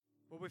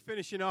Well, we're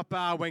finishing up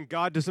our When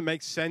God Doesn't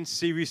Make Sense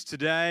series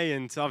today,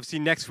 and obviously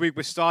next week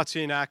we're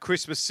starting our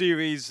Christmas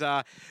series.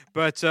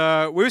 But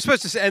we were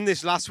supposed to end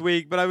this last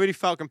week, but I really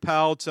felt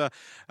compelled to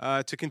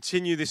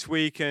continue this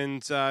week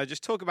and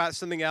just talk about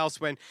something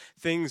else when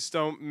things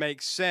don't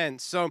make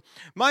sense. So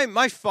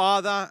my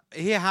father,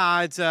 he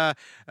had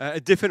a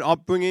different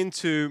upbringing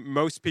to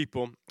most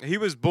people. He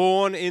was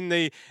born in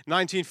the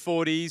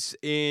 1940s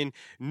in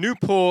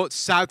Newport,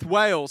 South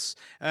Wales,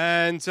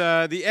 and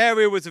the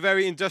area was a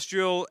very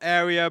industrial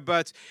area,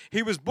 but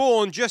he was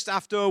born just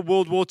after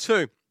World War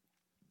II.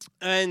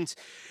 And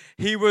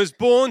he was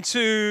born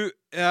to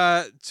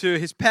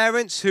his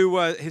parents,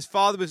 his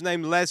father was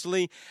named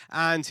Leslie,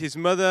 and his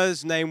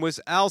mother's name was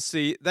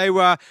Elsie. They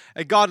were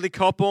a godly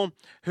couple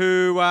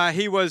who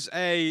he was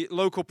a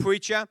local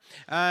preacher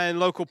and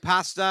local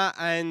pastor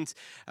and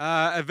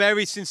a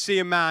very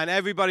sincere man.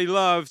 Everybody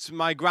loved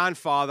my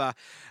grandfather.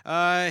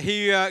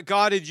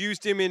 God had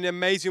used him in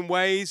amazing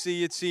ways.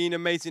 He had seen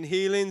amazing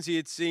healings. He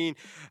had seen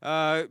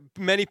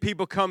many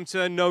people come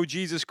to know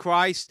Jesus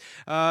Christ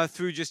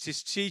through just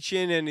his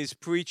teaching and his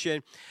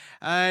preaching.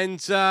 And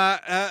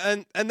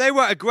they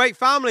were a great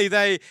family.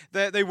 They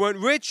weren't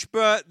rich,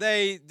 but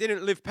they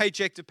didn't live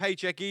paycheck to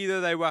paycheck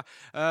either. They were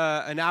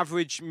an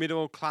average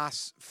middle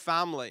class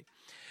family.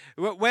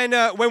 When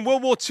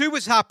World War II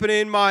was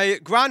happening, my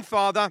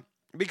grandfather,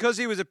 because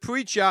he was a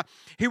preacher,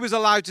 he was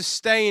allowed to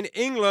stay in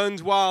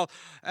England while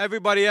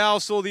everybody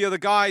else, all the other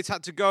guys,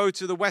 had to go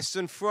to the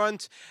Western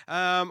Front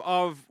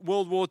of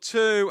World War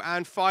II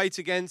and fight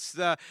against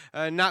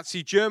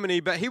Nazi Germany.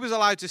 But he was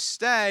allowed to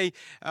stay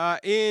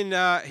in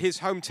his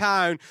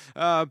hometown.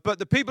 But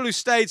the people who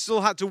stayed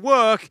still had to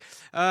work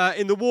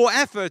in the war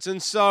effort.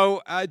 And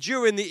so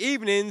during the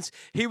evenings,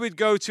 he would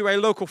go to a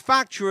local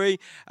factory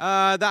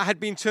that had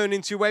been turned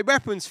into a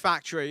weapons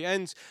factory.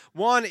 And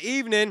one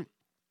evening,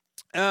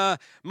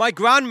 my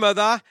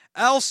grandmother,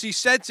 Elsie,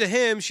 said to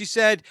him, she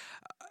said,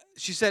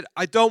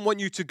 I don't want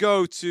you to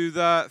go to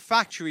the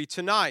factory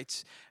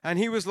tonight. And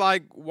he was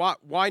like,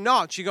 why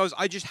not? She goes,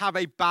 I just have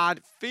a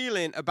bad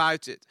feeling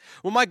about it.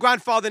 Well, my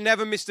grandfather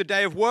never missed a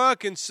day of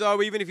work, and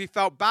so even if he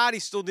felt bad, he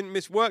still didn't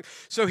miss work.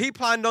 So he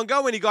planned on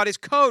going. He got his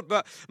coat,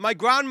 but my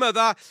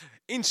grandmother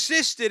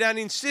insisted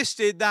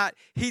that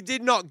he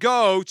did not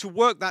go to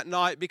work that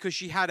night because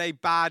she had a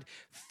bad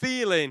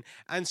feeling.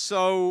 And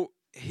so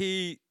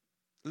he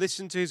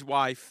listened to his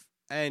wife,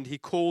 and he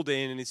called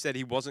in and he said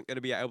he wasn't going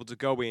to be able to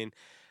go in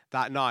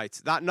that night.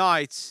 That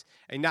night,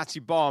 a Nazi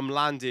bomb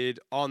landed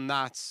on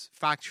that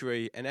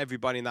factory, and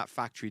everybody in that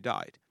factory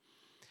died.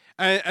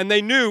 And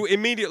they knew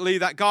immediately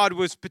that God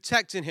was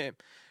protecting him.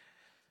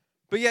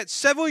 But yet,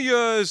 several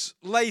years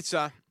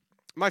later,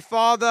 my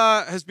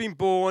father has been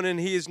born,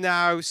 and he is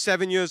now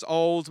 7 years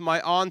old.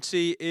 My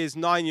auntie is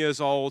 9 years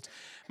old.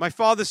 My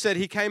father said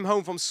he came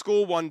home from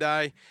school one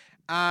day,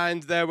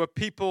 and there were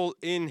people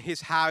in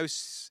his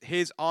house.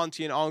 His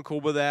auntie and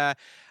uncle were there.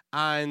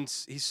 And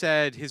he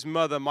said his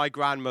mother, my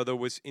grandmother,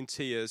 was in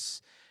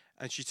tears.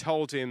 And she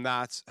told him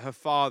that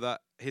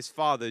his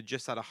father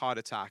just had a heart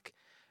attack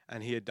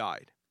and he had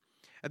died.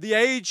 At the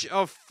age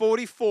of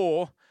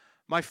 44,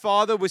 my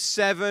father was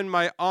 7.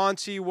 My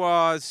auntie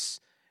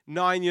was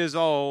 9 years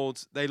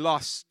old. They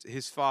lost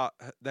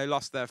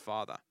their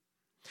father.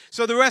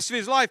 So the rest of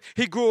his life,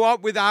 he grew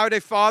up without a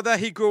father.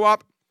 He grew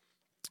up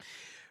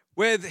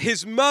with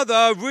his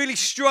mother really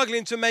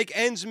struggling to make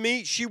ends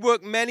meet. She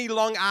worked many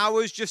long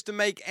hours just to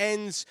make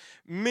ends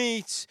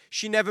meet.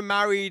 She never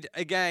married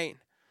again.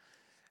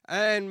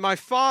 And my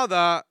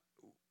father,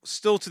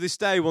 still to this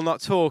day, will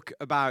not talk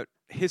about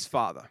his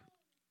father.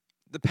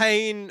 The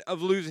pain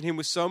of losing him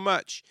was so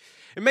much.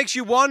 It makes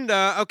you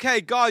wonder,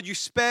 okay, God, you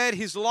spared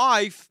his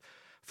life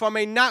from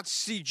a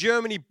Nazi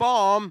Germany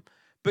bomb,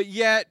 but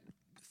yet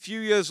a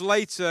few years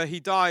later, he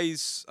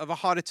dies of a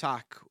heart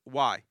attack.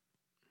 Why?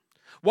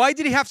 Why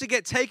did he have to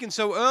get taken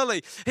so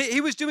early?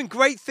 He was doing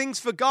great things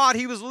for God.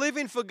 He was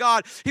living for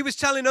God. He was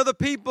telling other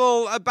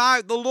people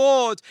about the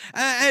Lord.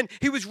 And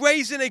he was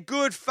raising a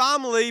good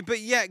family,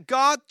 but yet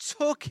God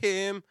took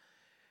him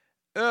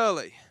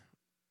early.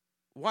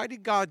 Why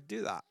did God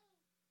do that?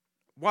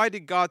 Why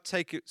did God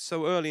take it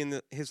so early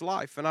in his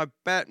life? And I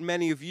bet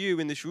many of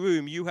you in this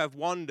room, you have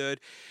wondered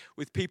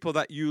with people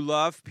that you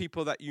love,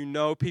 people that you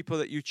know, people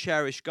that you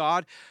cherish.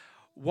 God,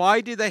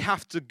 why did they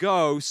have to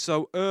go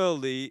so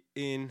early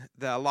in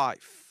their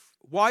life?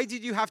 Why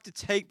did you have to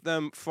take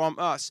them from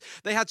us?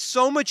 They had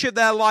so much of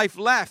their life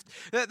left.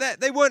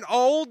 They weren't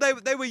old,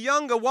 they were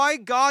younger. Why,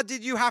 God,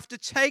 did you have to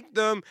take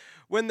them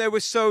when they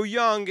were so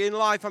young in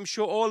life? I'm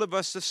sure all of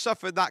us have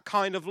suffered that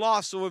kind of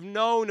loss or have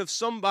known of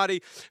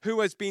somebody who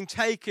has been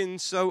taken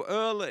so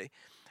early.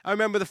 I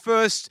remember the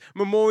first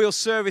memorial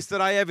service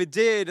that I ever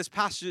did as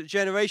pastor at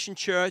Generation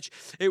Church.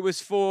 It was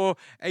for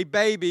a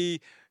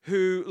baby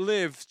who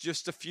lived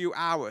just a few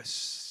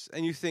hours.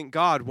 And you think,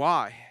 God,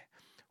 why?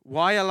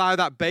 Why allow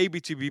that baby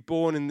to be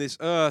born in this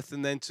earth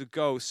and then to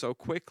go so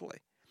quickly?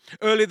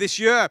 Earlier this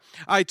year,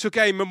 I took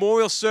a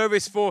memorial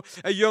service for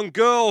a young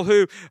girl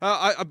who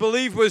I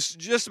believe was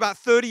just about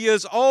 30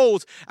 years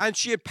old, and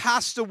she had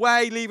passed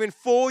away, leaving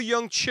 4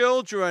 young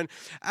children,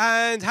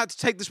 and had to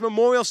take this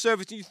memorial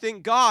service. And you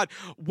think, God,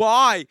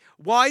 why?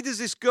 Why does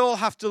this girl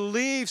have to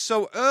leave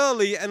so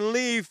early and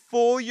leave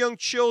 4 young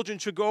children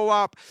to grow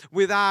up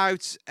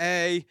without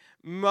a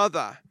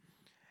mother?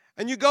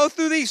 And you go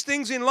through these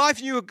things in life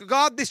and you go,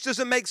 God, this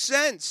doesn't make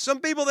sense.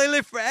 Some people, they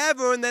live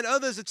forever, and then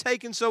others are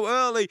taken so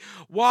early.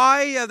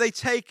 Why are they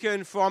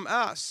taken from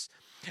us?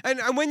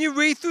 And when you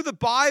read through the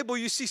Bible,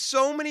 you see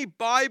so many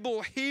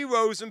Bible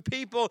heroes and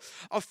people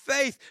of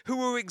faith who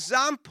were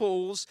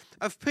examples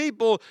of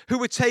people who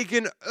were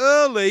taken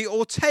early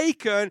or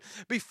taken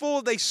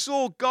before they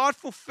saw God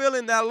fulfill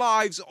in their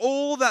lives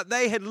all that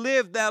they had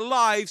lived their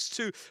lives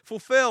to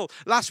fulfill.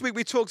 Last week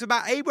we talked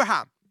about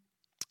Abraham.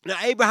 Now,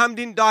 Abraham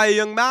didn't die a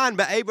young man,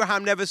 but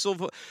Abraham never saw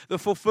the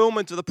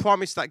fulfillment of the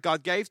promise that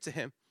God gave to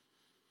him.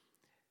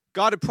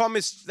 God had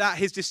promised that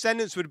his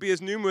descendants would be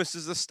as numerous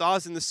as the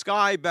stars in the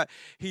sky, but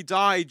he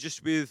died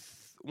just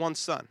with 1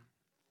 son.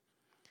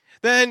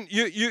 Then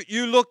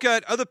you look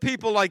at other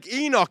people like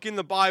Enoch in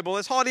the Bible.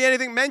 There's hardly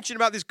anything mentioned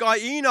about this guy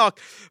Enoch,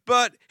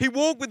 but he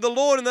walked with the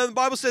Lord, and then the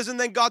Bible says, and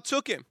then God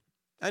took him.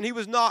 And he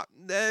was not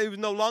there, he was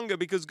no longer,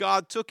 because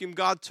God took him.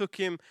 God took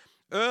him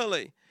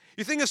early.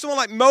 You think of someone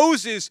like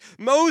Moses.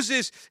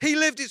 Moses, he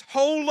lived his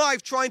whole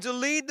life trying to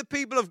lead the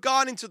people of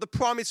God into the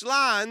promised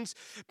land,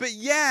 but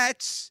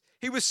yet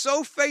he was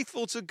so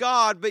faithful to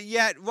God, but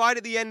yet right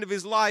at the end of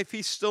his life,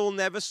 he still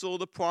never saw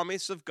the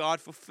promise of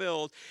God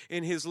fulfilled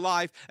in his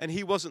life, and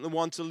he wasn't the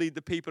one to lead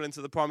the people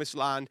into the promised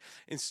land.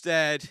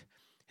 Instead,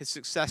 his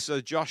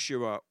successor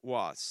Joshua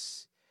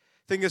was.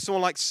 Think of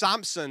someone like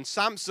Samson.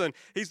 Samson,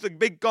 he's the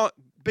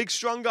big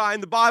strong guy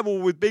in the Bible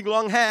with big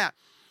long hair.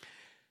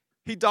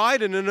 He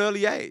died at an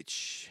early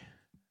age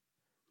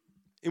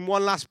in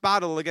one last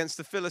battle against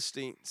the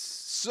Philistines.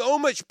 So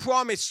much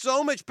promise,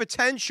 so much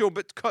potential,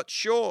 but cut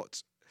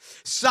short.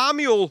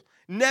 Samuel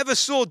never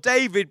saw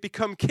David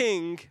become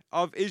king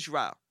of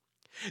Israel.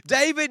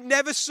 David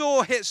never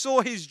saw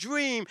his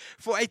dream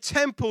for a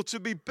temple to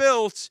be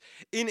built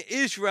in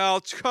Israel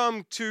to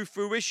come to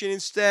fruition.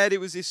 Instead, it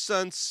was his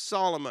son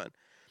Solomon.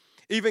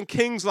 Even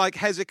kings like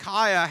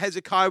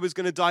Hezekiah was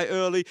going to die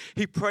early.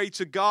 He prayed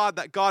to God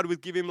that God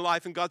would give him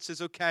life, and God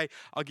says, okay,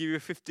 I'll give you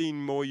 15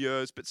 more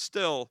years, but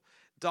still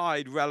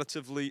died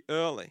relatively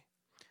early.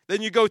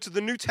 Then you go to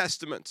the New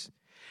Testament,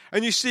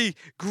 and you see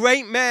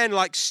great men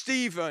like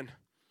Stephen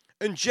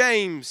and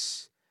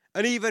James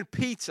and even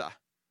Peter,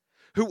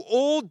 who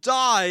all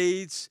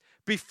died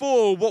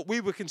before what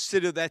we would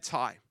consider their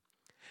time.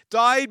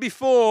 Died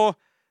before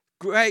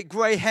great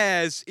gray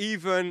hairs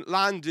even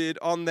landed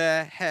on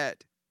their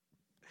head.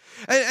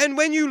 And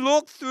when you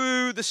look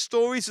through the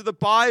stories of the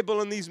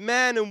Bible and these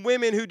men and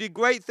women who did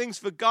great things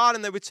for God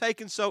and they were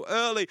taken so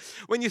early,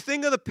 when you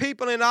think of the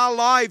people in our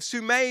lives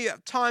who may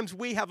at times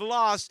we have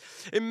lost,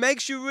 it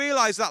makes you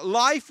realize that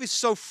life is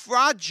so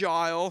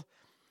fragile,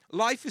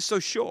 life is so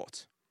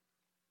short.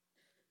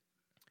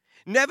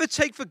 Never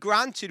take for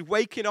granted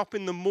waking up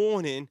in the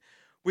morning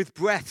with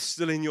breath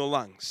still in your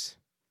lungs.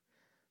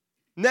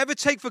 Never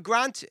take for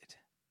granted.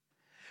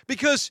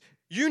 Because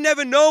you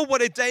never know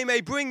what a day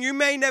may bring. You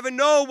may never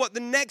know what the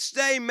next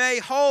day may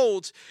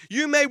hold.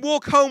 You may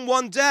walk home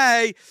one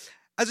day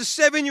as a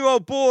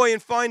 7-year-old boy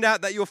and find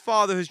out that your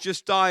father has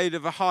just died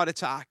of a heart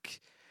attack.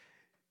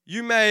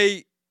 You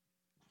may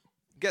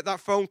get that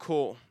phone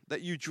call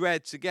that you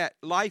dread to get.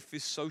 Life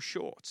is so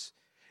short.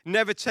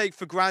 Never take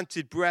for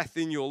granted breath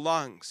in your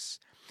lungs.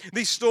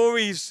 These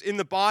stories in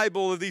the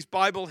Bible of these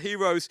Bible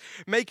heroes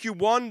make you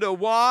wonder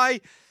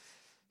why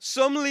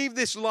some leave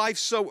this life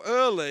so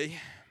early,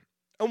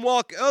 and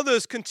while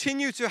others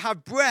continue to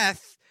have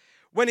breath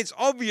when it's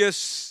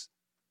obvious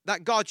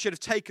that God should have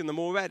taken them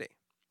already.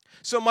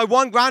 So my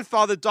one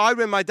grandfather died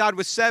when my dad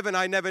was 7.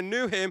 I never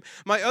knew him.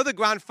 My other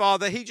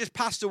grandfather, he just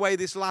passed away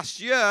this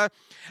last year.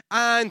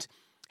 And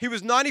he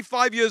was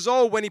 95 years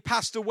old when he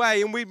passed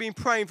away. And we'd been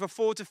praying for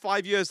 4 to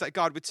 5 years that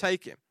God would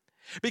take him.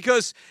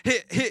 Because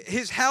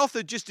his health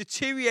had just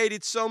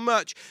deteriorated so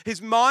much.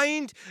 His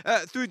mind,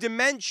 through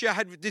dementia,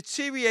 had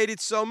deteriorated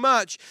so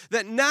much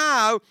that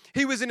now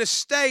he was in a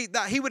state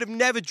that he would have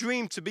never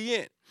dreamed to be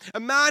in. A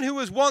man who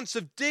was once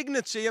of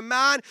dignity, a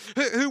man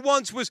who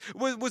once was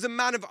a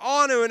man of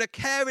honor and a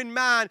caring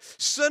man,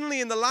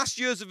 suddenly in the last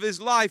years of his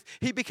life,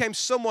 he became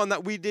someone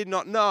that we did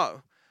not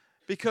know.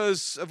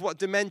 Because of what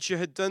dementia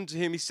had done to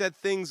him, he said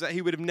things that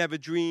he would have never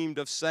dreamed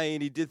of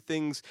saying. He did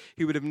things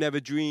he would have never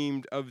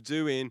dreamed of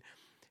doing.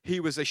 He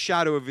was a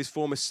shadow of his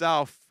former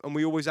self. And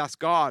we always ask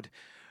God,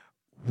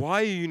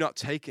 why are you not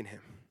taking him?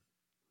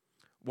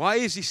 Why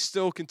is he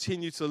still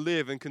continue to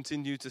live and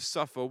continue to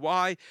suffer?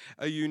 Why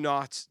are you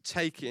not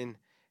taking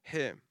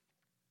him?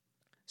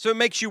 So it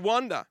makes you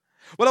wonder.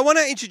 Well, I want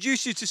to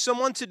introduce you to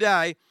someone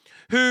today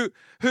who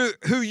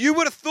you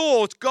would have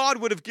thought God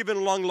would have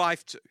given long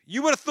life to.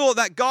 You would have thought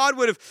that God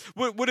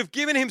would have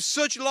given him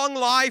such long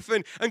life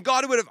and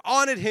God would have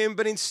honored him,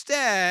 but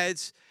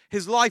instead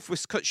his life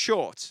was cut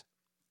short.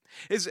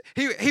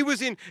 He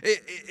was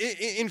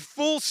in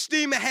full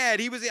steam ahead.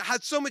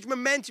 Had so much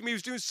momentum. He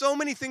was doing so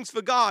many things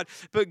for God.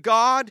 But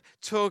God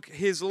took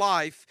his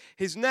life.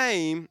 His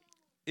name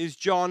is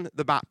John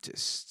the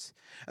Baptist.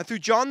 And through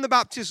John the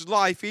Baptist's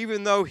life,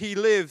 even though he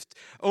lived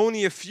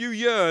only a few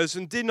years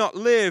and did not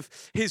live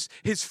his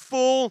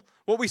full,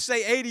 what we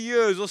say 80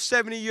 years or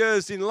 70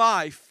 years in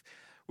life,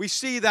 we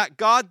see that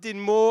God did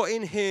more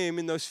in him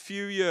in those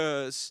few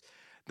years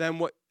than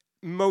what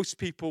most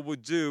people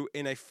would do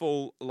in a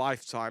full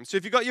lifetime. So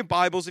if you've got your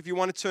Bibles, if you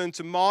want to turn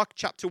to Mark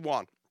chapter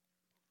 1.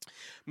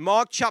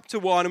 Mark chapter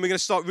 1, and we're going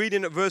to start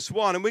reading at verse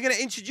 1. And we're going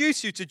to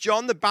introduce you to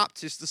John the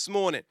Baptist this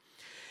morning.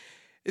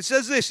 It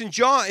says this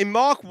in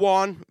Mark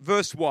 1,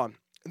 verse 1.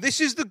 This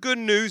is the good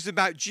news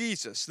about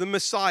Jesus, the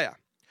Messiah,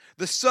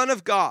 the Son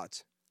of God.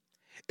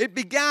 It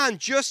began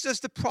just as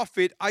the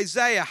prophet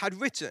Isaiah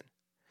had written.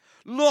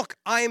 Look,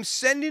 I am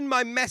sending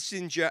my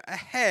messenger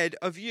ahead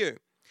of you,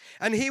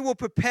 and he will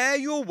prepare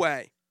your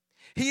way.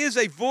 He is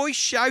a voice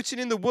shouting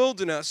in the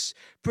wilderness,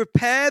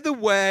 prepare the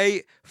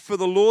way for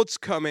the Lord's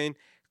coming,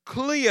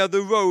 clear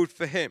the road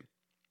for him.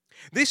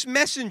 This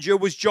messenger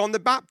was John the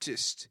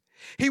Baptist.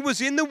 He was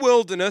in the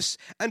wilderness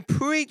and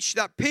preached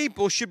that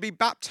people should be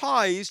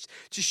baptized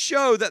to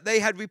show that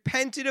they had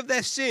repented of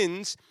their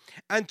sins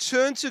and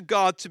turned to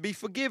God to be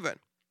forgiven.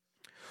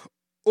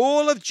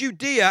 All of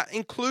Judea,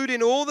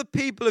 including all the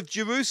people of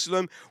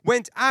Jerusalem,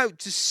 went out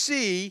to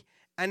see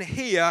and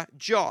hear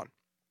John.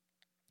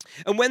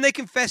 And when they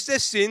confessed their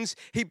sins,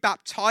 he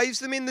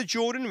baptized them in the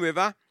Jordan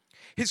River.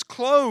 His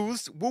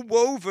clothes were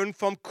woven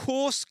from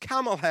coarse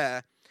camel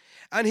hair,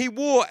 and he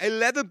wore a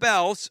leather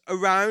belt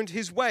around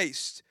his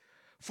waist.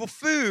 For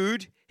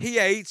food, he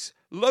ate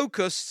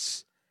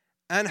locusts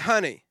and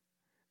honey.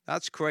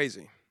 That's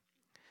crazy.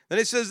 Then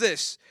it says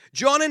this,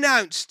 John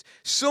announced,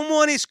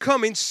 someone is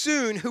coming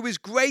soon who is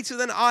greater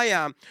than I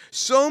am,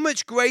 so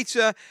much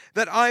greater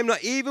that I am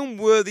not even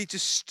worthy to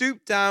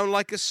stoop down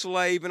like a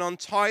slave and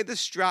untie the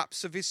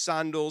straps of his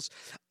sandals.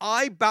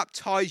 I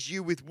baptize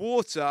you with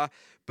water,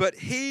 but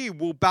he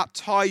will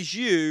baptize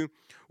you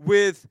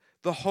with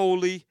the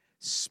Holy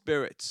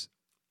Spirit.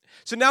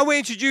 So now we're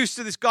introduced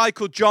to this guy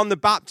called John the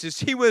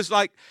Baptist. He was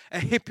like a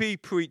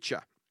hippie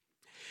preacher.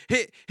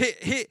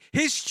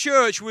 His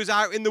church was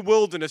out in the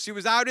wilderness. He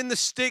was out in the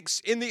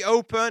sticks, in the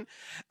open,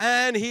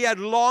 and he had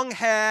long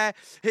hair.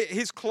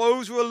 His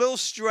clothes were a little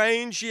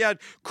strange. He had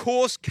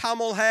coarse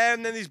camel hair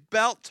and then his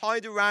belt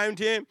tied around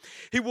him.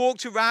 He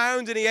walked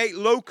around and he ate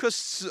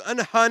locusts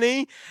and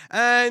honey.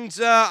 And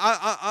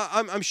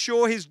I'm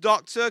sure his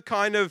doctor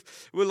kind of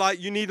were like,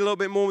 you need a little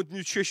bit more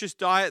nutritious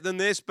diet than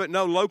this, but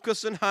no,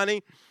 locusts and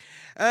honey.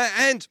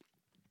 And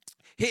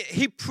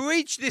he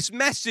preached this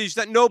message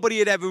that nobody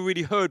had ever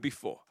really heard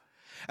before.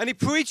 And he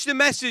preached the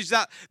message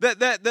that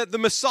the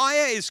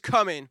Messiah is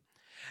coming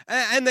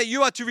and that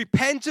you are to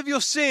repent of your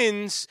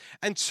sins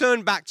and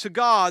turn back to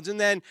God. And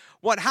then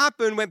what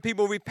happened when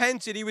people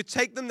repented, he would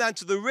take them down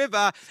to the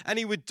river and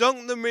he would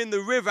dunk them in the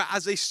river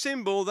as a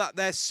symbol that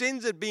their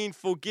sins had been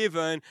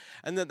forgiven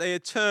and that they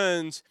had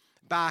turned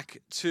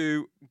back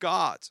to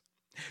God.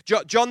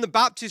 John the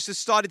Baptist has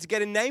started to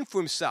get a name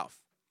for himself.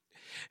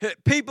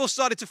 People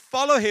started to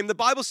follow him. The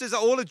Bible says that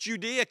all of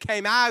Judea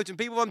came out and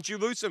people from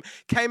Jerusalem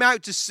came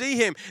out to see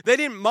him. They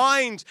didn't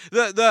mind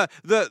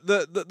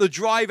the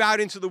drive out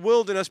into the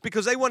wilderness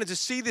because they wanted to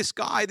see this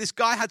guy. This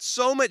guy had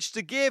so much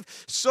to give,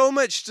 so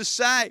much to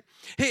say.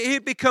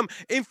 He'd become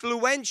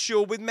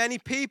influential with many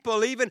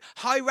people. Even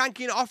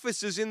high-ranking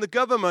officers in the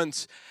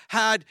government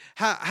had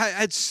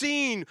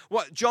seen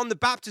what John the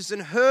Baptist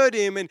and heard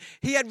him, and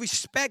he had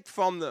respect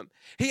from them.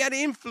 He had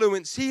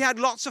influence. He had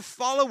lots of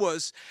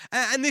followers.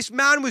 And this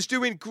man was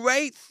doing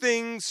great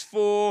things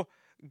for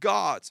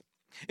God.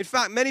 In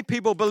fact, many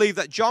people believe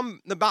that John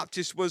the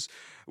Baptist was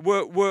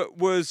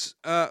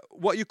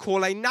what you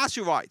call a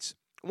Nazirite.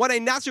 What a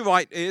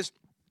Nazirite is,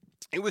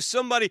 it was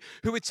somebody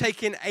who had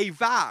taken a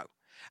vow.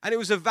 And it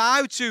was a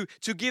vow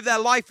to give their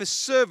life as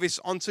service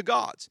unto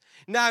God.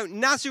 Now,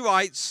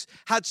 Nazirites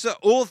had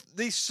all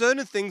these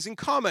certain things in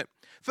common.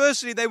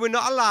 Firstly, they were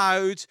not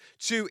allowed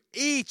to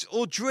eat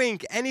or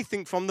drink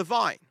anything from the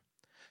vine.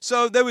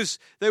 So they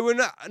were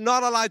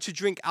not allowed to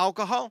drink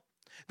alcohol.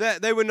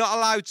 They were not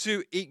allowed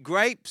to eat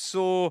grapes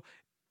or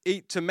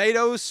eat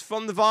tomatoes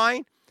from the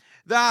vine.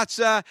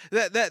 That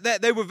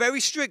they were very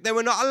strict. They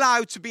were not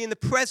allowed to be in the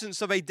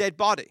presence of a dead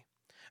body.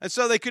 And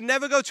so they could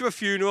never go to a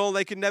funeral.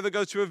 They could never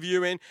go to a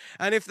viewing.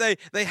 And if they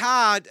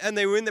had and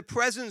they were in the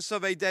presence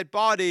of a dead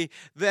body,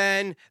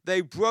 then they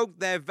broke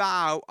their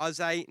vow as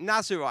a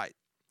Nazirite.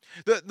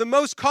 The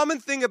most common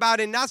thing about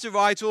a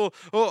Nazirite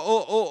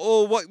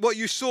or what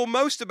you saw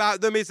most about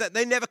them is that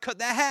they never cut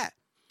their hair.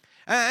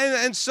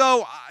 And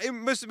so it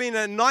must have been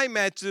a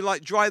nightmare to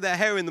like dry their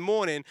hair in the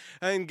morning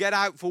and get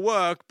out for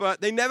work, but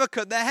they never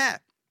cut their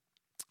hair.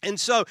 And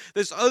so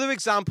there's other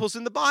examples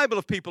in the Bible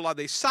of people like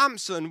this.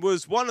 Samson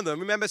was one of them.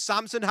 Remember,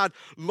 Samson had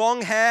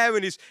long hair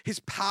and his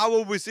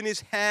power was in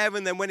his hair.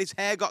 And then when his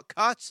hair got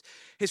cut,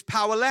 his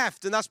power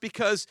left. And that's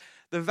because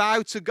the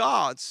vow to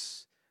God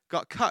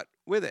got cut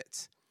with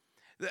it.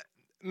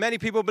 many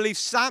people believe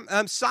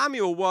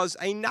Samuel was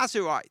a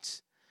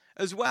Nazirite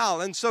as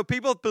well. And so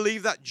people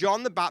believe that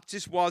John the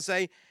Baptist was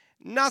a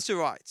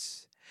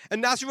Nazirite. A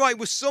Nazirite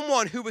was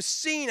someone who was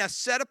seen as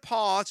set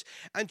apart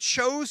and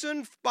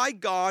chosen by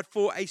God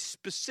for a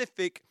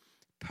specific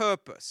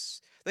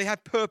purpose. They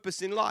had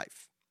purpose in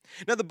life.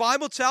 Now, the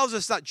Bible tells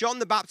us that John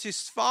the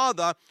Baptist's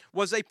father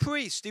was a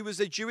priest. He was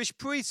a Jewish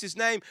priest. His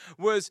name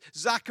was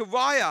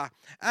Zachariah.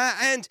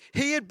 And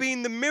he had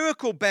been the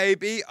miracle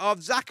baby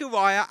of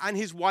Zachariah and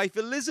his wife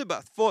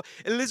Elizabeth. For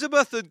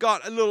Elizabeth had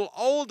got a little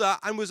older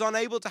and was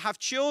unable to have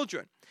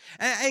children.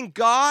 And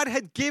God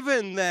had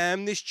given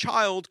them this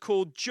child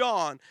called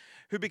John,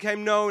 who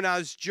became known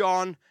as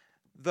John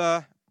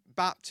the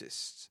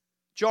Baptist.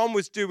 John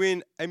was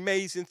doing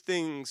amazing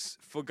things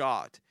for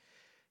God.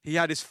 He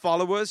had his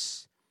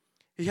followers.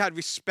 He had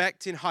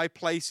respect in high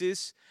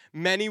places.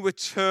 Many were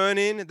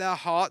turning their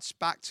hearts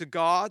back to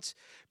God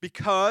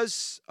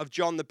because of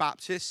John the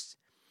Baptist.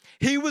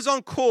 He was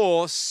on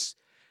course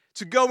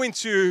to go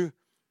into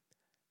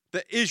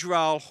the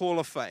Israel Hall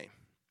of Fame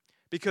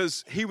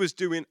because he was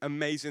doing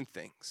amazing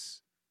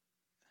things.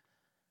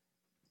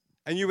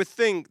 And you would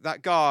think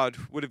that God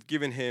would have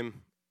given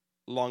him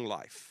long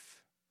life.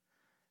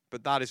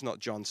 But that is not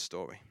John's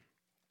story.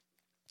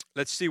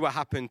 Let's see what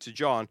happened to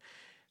John.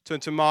 Turn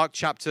to Mark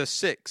chapter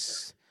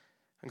 6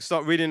 and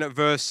start reading at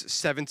verse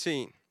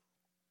 17.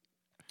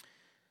 It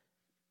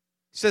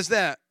says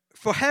there,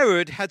 "For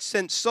Herod had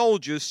sent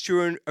soldiers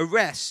to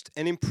arrest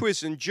and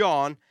imprison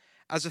John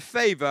as a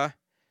favor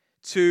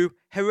to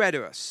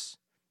Herodias."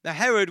 Now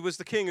Herod was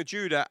the king of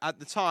Judah at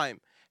the time.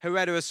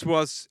 Herodias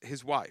was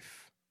his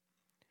wife.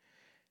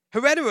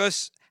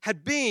 Herodias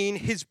had been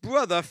his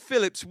brother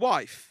Philip's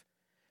wife,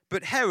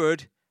 but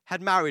Herod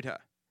had married her.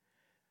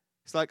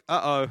 It's like,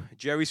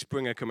 Jerry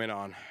Springer coming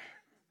on. It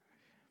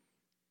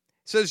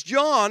says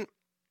John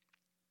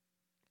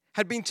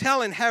had been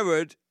telling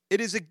Herod,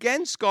 "It is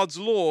against God's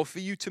law for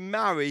you to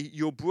marry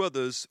your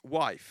brother's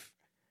wife."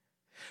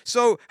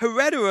 So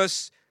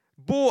Herodias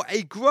bore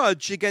a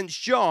grudge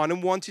against John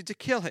and wanted to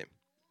kill him.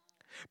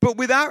 But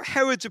without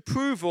Herod's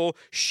approval,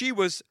 she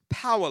was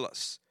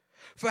powerless.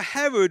 For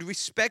Herod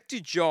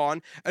respected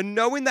John, and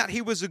knowing that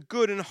he was a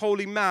good and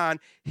holy man,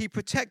 he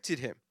protected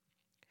him.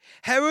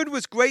 Herod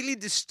was greatly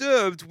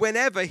disturbed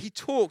whenever he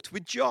talked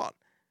with John.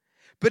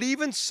 But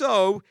even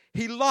so,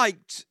 he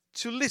liked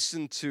to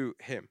listen to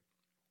him.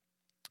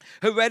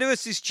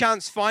 Herodias'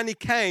 chance finally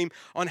came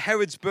on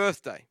Herod's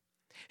birthday.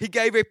 He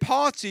gave a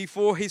party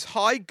for his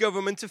high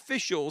government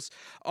officials,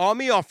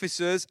 army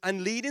officers,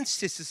 and leading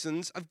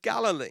citizens of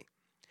Galilee.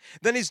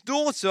 Then his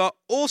daughter,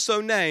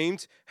 also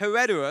named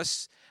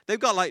Herodias, they've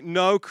got like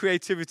no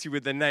creativity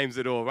with their names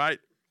at all, right?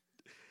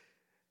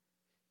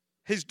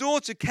 His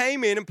daughter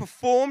came in and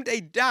performed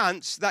a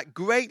dance that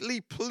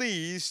greatly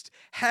pleased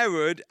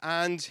Herod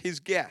and his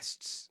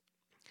guests.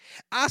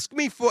 "Ask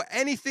me for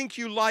anything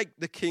you like,"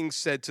 the king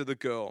said to the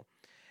girl,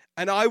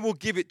 "and I will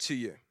give it to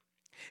you."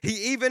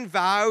 He even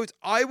vowed,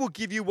 "I will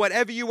give you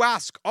whatever you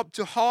ask, up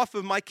to half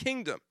of my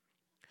kingdom."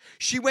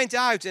 She went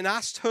out and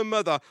asked her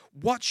mother,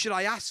 "What should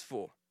I ask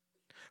for?"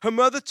 Her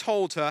mother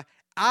told her,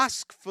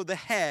 "Ask for the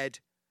head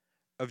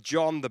of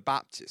John the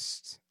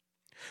Baptist."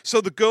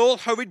 So the girl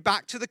hurried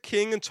back to the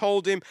king and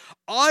told him,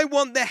 "I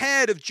want the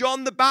head of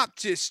John the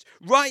Baptist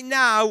right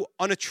now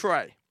on a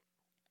tray."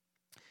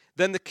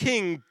 Then the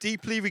king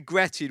deeply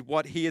regretted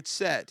what he had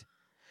said.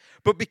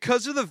 But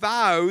because of the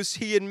vows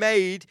he had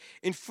made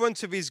in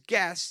front of his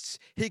guests,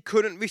 he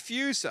couldn't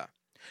refuse her.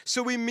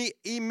 So he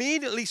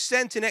immediately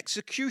sent an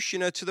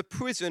executioner to the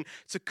prison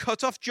to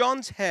cut off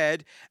John's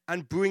head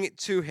and bring it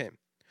to him.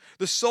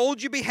 The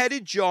soldier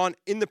beheaded John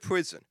in the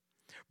prison,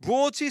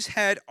 brought his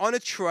head on a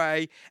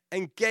tray,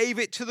 and gave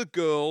it to the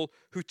girl,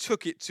 who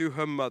took it to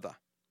her mother.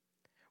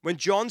 When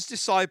John's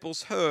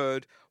disciples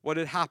heard what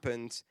had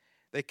happened,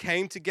 they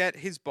came to get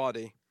his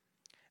body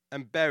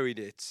and buried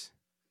it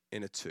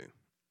in a tomb.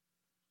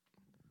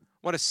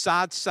 What a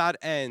sad, sad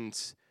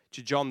end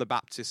to John the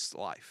Baptist's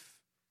life.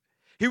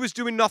 He was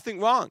doing nothing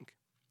wrong.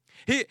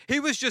 He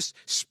was just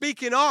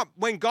speaking up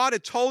when God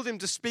had told him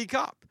to speak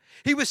up.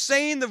 He was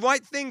saying the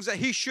right things that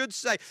he should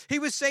say. He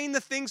was saying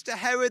the things to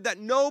Herod that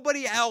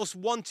nobody else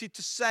wanted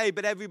to say,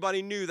 but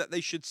everybody knew that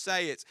they should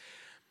say it.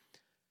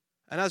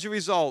 And as a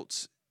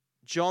result,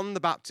 John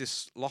the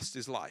Baptist lost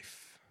his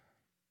life.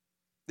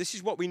 This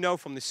is what we know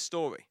from this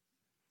story.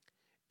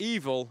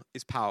 Evil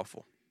is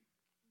powerful.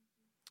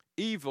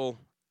 Evil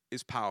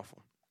is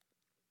powerful.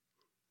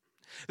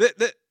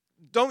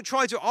 Don't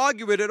try to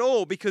argue it at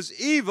all, because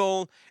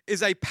evil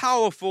is a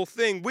powerful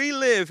thing. We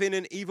live in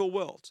an evil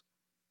world.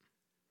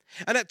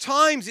 And at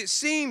times it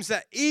seems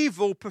that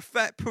evil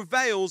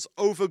prevails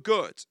over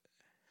good.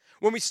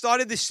 When we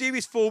started this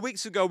series 4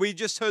 weeks ago, we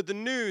just heard the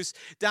news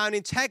down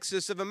in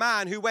Texas of a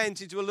man who went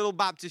into a little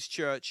Baptist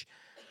church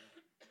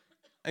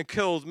and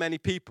killed many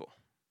people.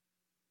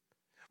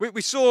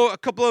 We saw a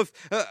couple of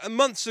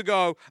months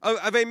ago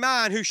of a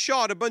man who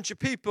shot a bunch of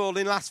people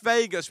in Las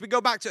Vegas. We go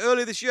back to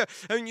earlier this year,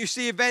 and you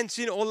see events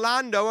in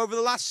Orlando over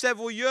the last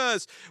several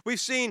years. We've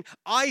seen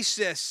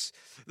ISIS,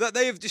 that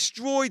they have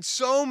destroyed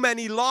so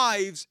many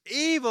lives.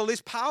 Evil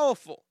is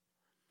powerful.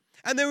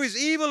 And there is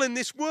evil in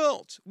this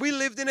world. We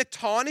lived in a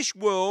tarnished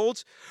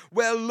world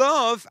where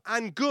love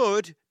and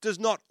good does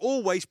not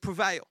always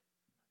prevail.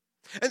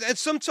 And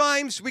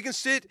sometimes we can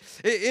sit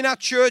in our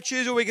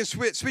churches, or we can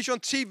switch on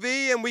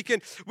TV, and we can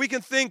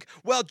think,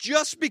 well,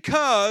 just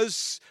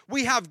because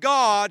we have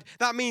God,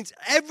 that means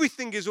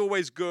everything is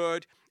always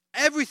good,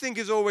 everything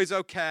is always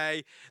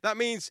okay. That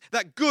means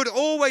that good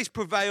always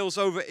prevails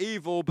over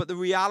evil. But the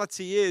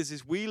reality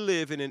is we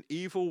live in an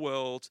evil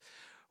world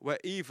where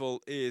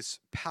evil is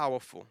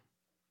powerful.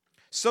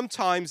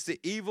 Sometimes the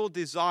evil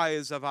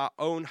desires of our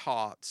own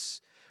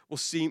hearts will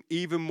seem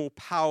even more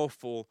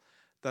powerful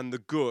than the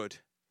good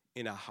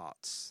in our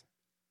hearts.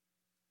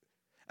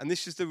 And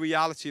this is the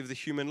reality of the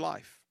human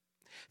life.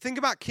 Think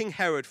about King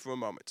Herod for a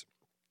moment.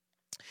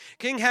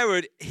 King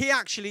Herod, he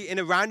actually, in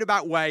a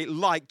roundabout way,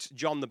 liked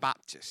John the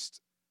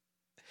Baptist.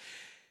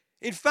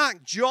 In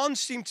fact, John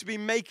seemed to be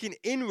making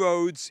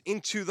inroads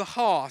into the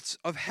heart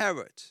of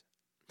Herod.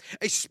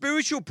 A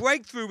spiritual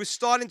breakthrough was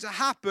starting to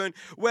happen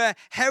where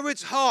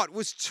Herod's heart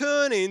was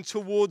turning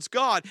towards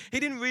God. He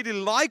didn't really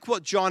like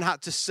what John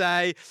had to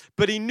say,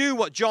 but he knew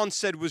what John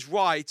said was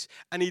right,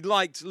 and he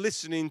liked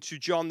listening to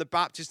John the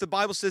Baptist. The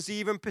Bible says he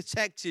even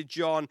protected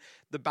John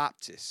the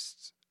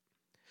Baptist.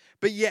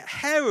 But yet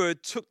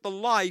Herod took the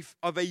life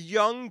of a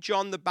young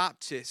John the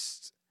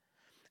Baptist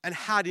and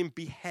had him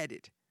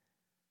beheaded.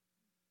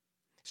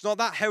 It's not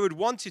that Herod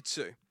wanted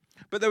to.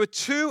 But there were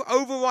two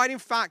overriding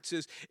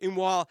factors in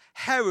why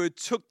Herod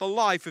took the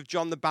life of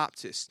John the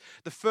Baptist.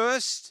 The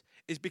first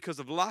is because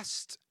of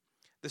lust.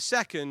 The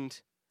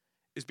second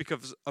is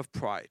because of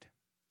pride.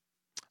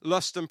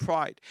 Lust and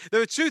pride. There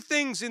are two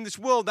things in this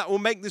world that will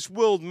make this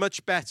world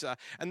much better,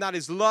 and that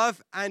is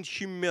love and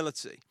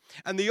humility.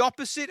 And the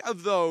opposite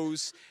of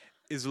those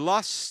is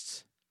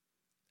lust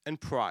and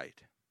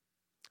pride.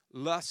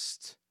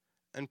 Lust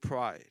and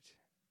pride.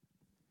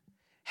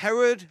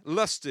 Herod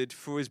lusted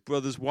for his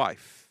brother's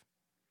wife.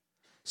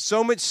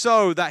 So much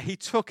so that he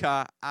took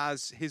her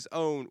as his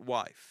own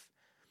wife.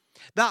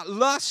 That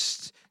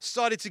lust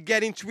started to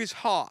get into his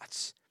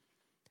heart.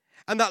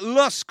 And that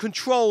lust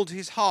controlled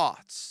his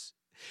heart.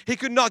 He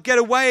could not get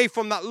away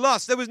from that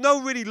lust. There was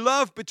no really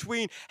love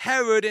between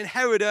Herod and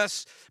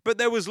Herodess, but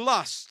there was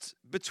lust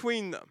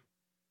between them.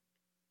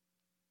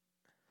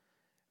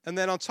 And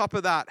then on top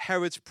of that,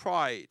 Herod's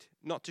pride,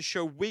 not to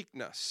show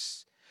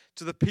weakness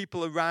to the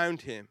people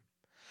around him.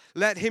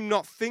 Let him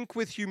not think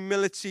with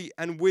humility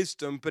and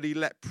wisdom, but he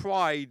let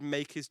pride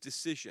make his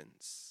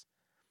decisions.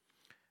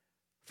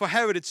 For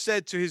Herod had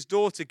said to his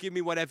daughter, give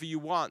me whatever you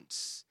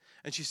want.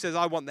 And she says,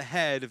 I want the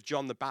head of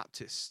John the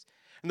Baptist.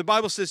 And the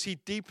Bible says he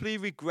deeply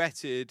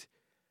regretted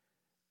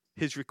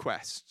his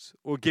request,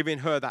 or giving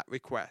her that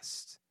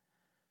request.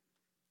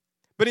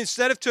 But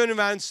instead of turning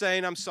around and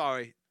saying, I'm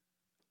sorry,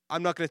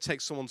 I'm not going to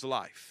take someone's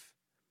life.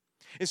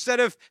 Instead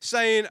of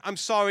saying, I'm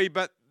sorry,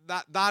 but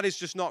that is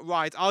just not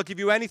right. I'll give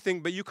you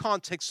anything, but you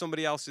can't take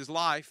somebody else's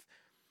life.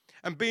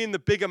 And being the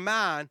bigger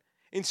man,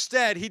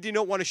 instead, he did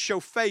not want to show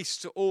face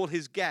to all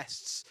his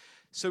guests.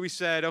 So he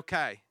said,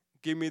 okay,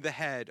 give me the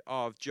head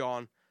of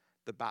John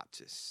the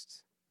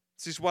Baptist.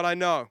 This is what I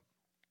know.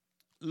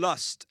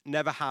 Lust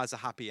never has a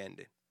happy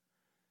ending.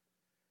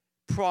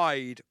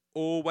 Pride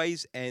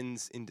always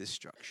ends in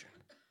destruction.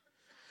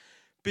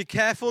 Be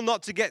careful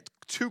not to get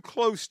too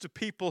close to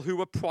people who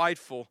are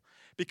prideful,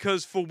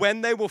 because for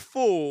when they will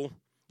fall,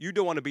 you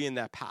don't want to be in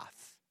their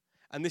path.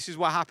 And this is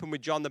what happened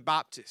with John the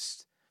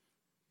Baptist.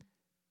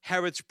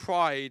 Herod's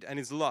pride and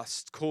his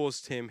lust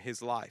caused him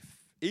his life.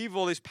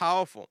 Evil is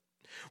powerful.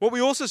 What we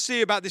also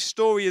see about this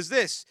story is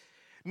this.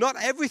 Not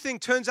everything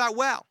turns out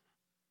well.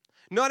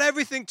 Not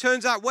everything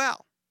turns out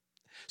well.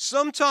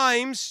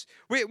 Sometimes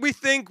we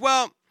think,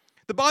 well,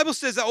 the Bible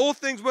says that all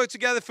things work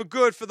together for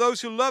good for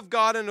those who love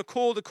God and are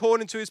called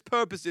according to his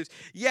purposes.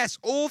 Yes,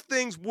 all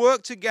things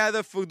work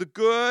together for the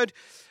good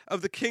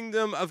of the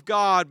kingdom of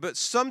God, but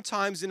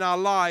sometimes in our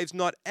lives,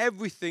 not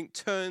everything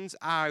turns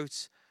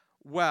out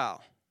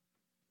well.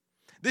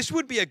 This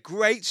would be a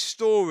great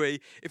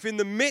story if in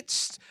the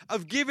midst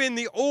of giving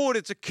the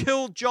order to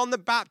kill John the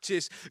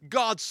Baptist,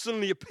 God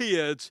suddenly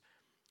appeared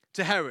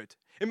to Herod.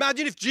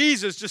 Imagine if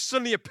Jesus just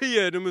suddenly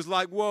appeared and was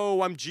like,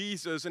 whoa, I'm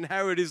Jesus. And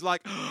Herod is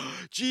like, oh,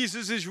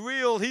 Jesus is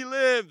real. He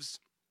lives.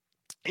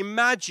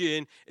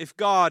 Imagine if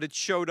God had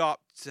showed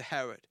up to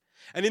Herod.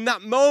 And in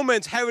that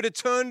moment, Herod had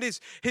turned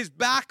his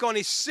back on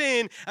his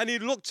sin and he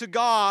looked to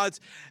God.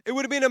 It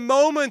would have been a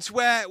moment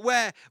where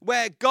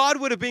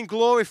God would have been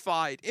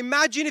glorified.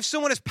 Imagine if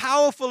someone as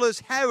powerful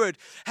as Herod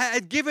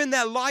had given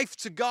their life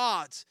to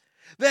God.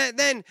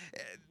 Then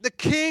the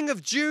king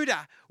of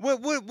Judah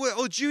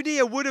or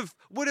Judea would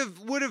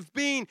have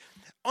been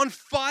on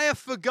fire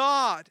for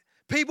God.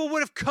 People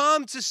would have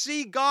come to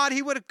see God.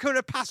 He could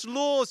have passed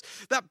laws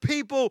that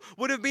people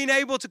would have been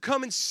able to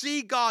come and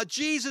see God.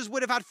 Jesus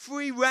would have had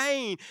free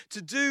reign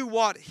to do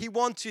what he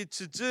wanted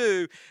to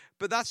do.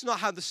 But that's not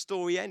how the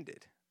story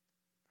ended.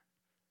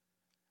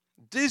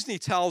 Disney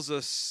tells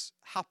us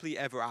happily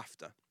ever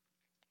after.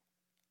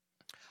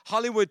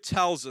 Hollywood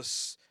tells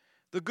us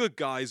the good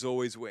guys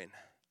always win.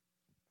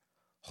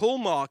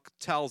 Hallmark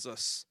tells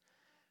us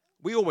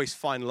we always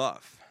find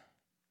love.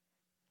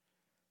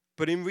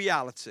 But in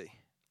reality,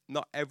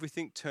 not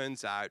everything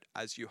turns out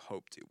as you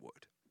hoped it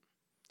would.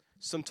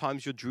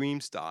 Sometimes your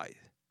dreams die.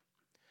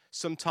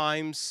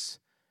 Sometimes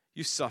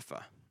you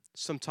suffer.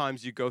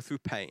 Sometimes you go through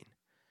pain.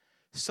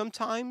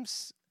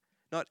 Sometimes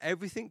not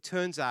everything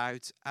turns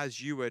out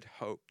as you had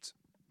hoped.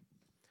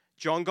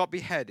 John got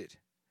beheaded.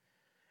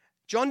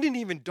 John didn't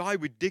even die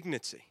with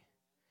dignity.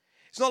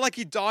 It's not like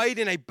he died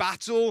in a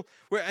battle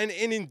and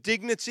in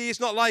indignity. It's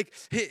not like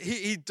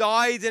he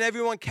died and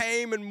everyone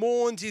came and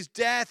mourned his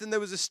death and there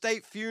was a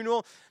state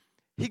funeral.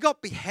 He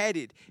got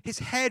beheaded. His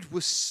head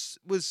was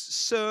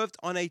served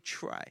on a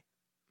tray.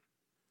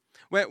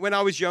 When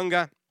I was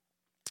younger,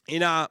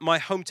 in my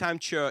hometown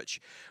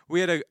church, we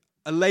had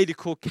a lady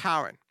called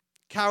Karen.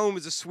 Karen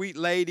was a sweet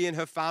lady, and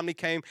her family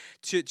came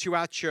to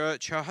our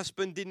church. Her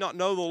husband did not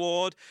know the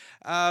Lord,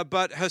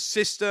 but her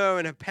sister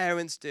and her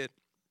parents did.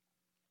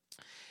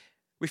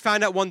 We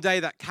found out one day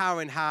that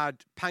Karen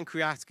had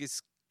pancreatic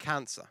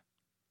cancer.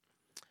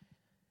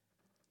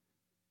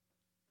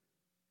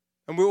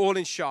 And we were all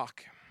in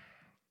shock.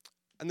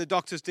 And the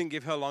doctors didn't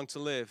give her long to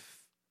live.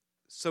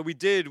 So we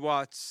did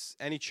what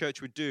any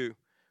church would do.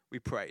 We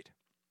prayed.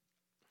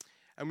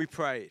 And we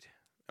prayed.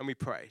 And we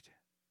prayed.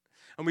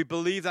 And we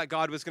believed that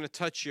God was going to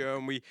touch her.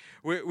 And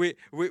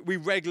we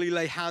regularly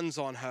lay hands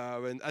on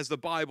her, and as the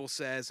Bible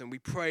says, and we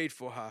prayed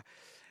for her.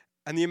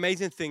 And the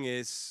amazing thing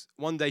is,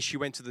 one day she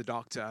went to the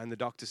doctor, and the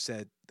doctor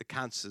said, the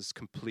cancer's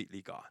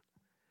completely gone.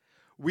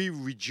 We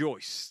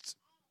rejoiced.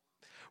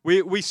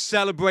 We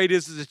celebrated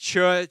as a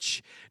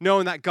church,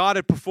 knowing that God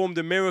had performed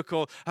a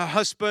miracle. Her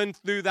husband,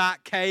 through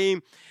that,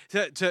 came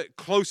to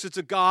closer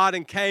to God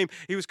and came.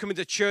 He was coming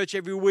to church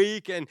every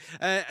week, and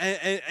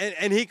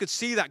he could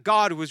see that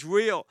God was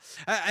real.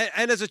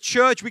 And as a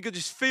church, we could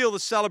just feel the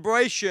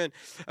celebration.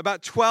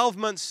 About 12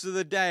 months to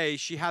the day,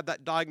 she had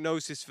that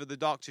diagnosis for the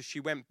doctor.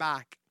 She went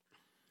back.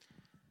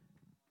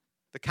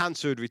 The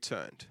cancer had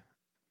returned.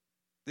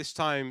 This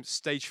time,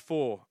 stage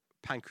 4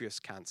 pancreas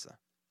cancer.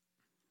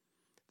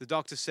 The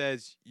doctor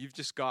says, you've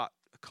just got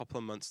a couple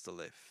of months to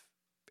live.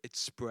 It's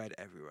spread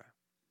everywhere.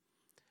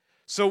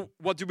 So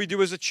what did we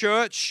do as a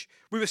church?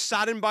 We were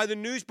saddened by the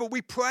news, but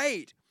we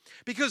prayed.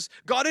 Because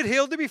God had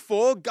healed her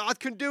before, God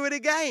can do it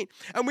again.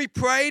 And we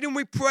prayed and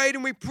we prayed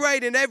and we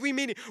prayed. In every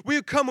meeting, we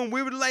would come and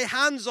we would lay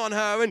hands on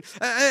her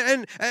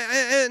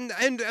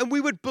and we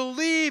would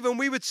believe and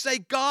we would say,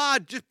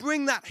 God, just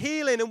bring that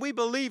healing. And we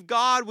believed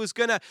God was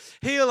going to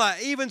heal her.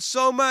 Even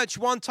so much,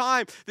 one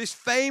time, this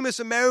famous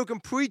American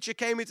preacher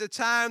came into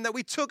town that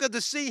we took her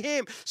to see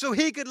him so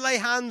he could lay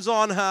hands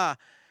on her.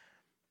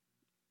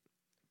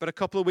 But a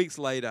couple of weeks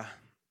later,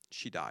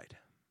 she died.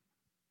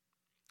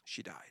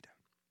 She died.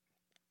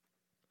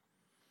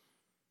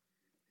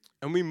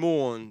 And we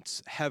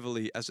mourned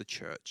heavily as a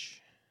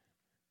church.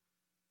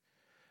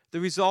 The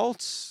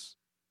result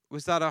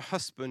was that her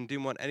husband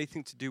didn't want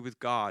anything to do with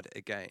God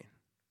again.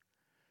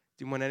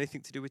 Didn't want anything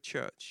to do with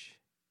church.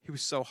 He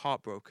was so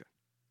heartbroken.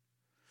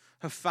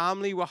 Her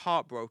family were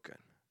heartbroken.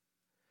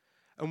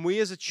 And we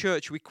as a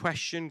church, we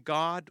questioned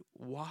God,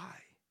 why?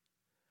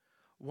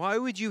 Why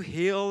would you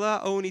heal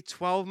her only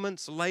 12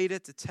 months later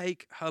to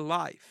take her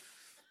life?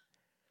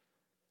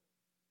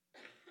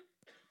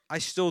 I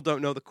still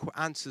don't know the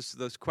answers to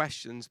those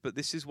questions, but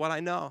this is what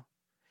I know.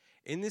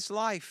 In this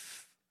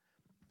life,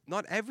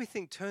 not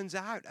everything turns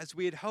out as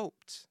we had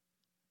hoped.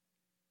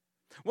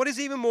 What is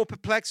even more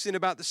perplexing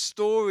about the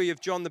story of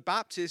John the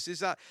Baptist is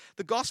that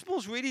the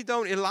Gospels really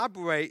don't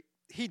elaborate.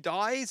 He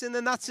dies and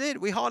then that's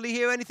it. We hardly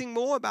hear anything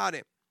more about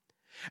him.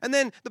 And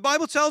then the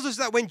Bible tells us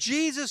that when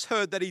Jesus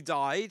heard that he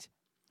died,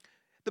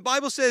 the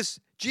Bible says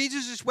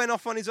Jesus just went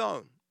off on his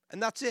own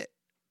and that's it.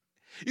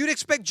 You'd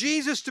expect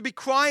Jesus to be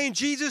crying,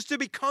 Jesus to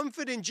be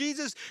comforting,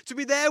 Jesus to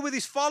be there with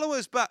his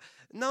followers. But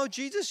no,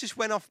 Jesus just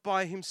went off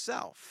by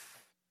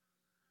himself.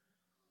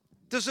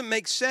 Doesn't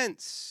make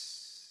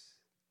sense.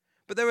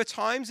 But there are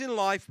times in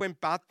life when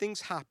bad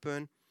things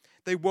happen.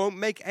 They won't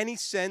make any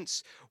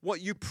sense. What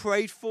you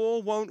prayed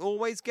for won't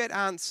always get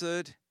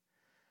answered.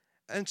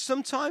 And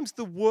sometimes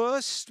the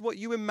worst, what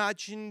you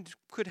imagined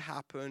could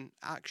happen,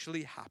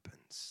 actually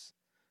happens.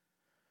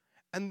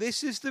 And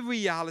this is the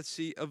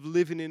reality of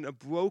living in a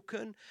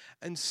broken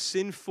and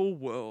sinful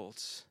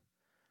world.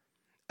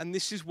 And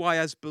this is why,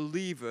 as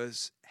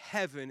believers,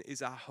 heaven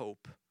is our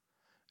hope,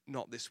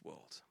 not this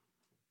world.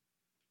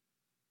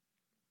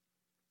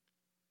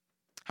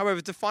 However,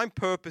 to find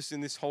purpose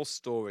in this whole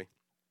story,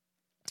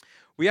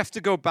 we have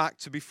to go back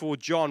to before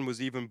John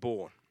was even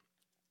born,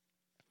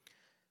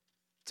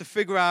 to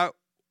figure out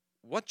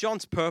what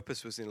John's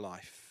purpose was in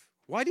life.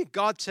 Why did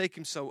God take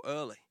him so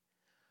early?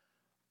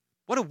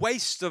 What a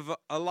waste of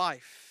a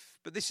life.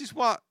 But this is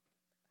what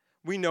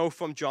we know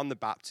from John the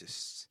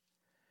Baptist.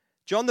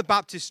 John the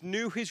Baptist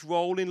knew his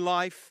role in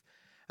life,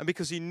 and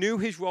because he knew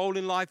his role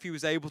in life, he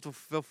was able to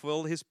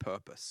fulfill his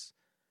purpose.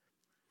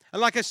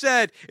 And like I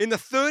said, in the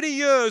 30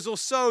 years or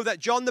so that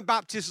John the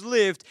Baptist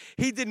lived,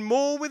 he did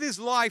more with his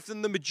life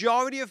than the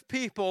majority of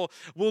people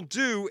will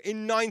do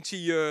in 90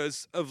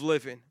 years of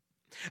living.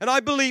 And I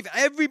believe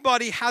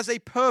everybody has a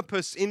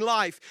purpose in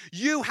life.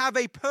 You have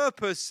a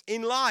purpose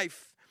in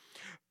life.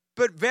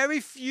 But very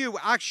few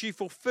actually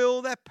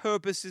fulfill their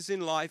purposes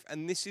in life,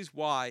 and this is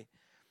why.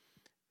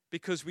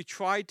 Because we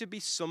try to be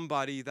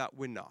somebody that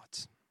we're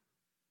not.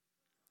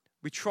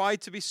 We try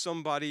to be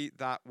somebody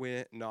that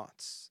we're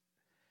not.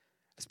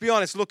 Let's be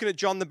honest, looking at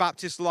John the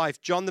Baptist's life,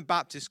 John the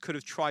Baptist could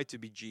have tried to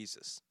be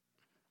Jesus.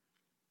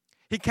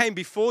 He came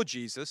before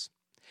Jesus.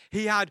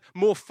 He had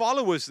more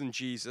followers than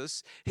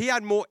Jesus. He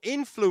had more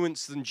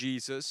influence than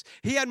Jesus.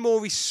 He had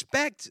more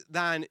respect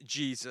than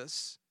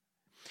Jesus.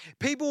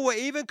 People were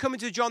even coming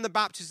to John the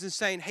Baptist and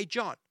saying, "Hey,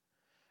 John,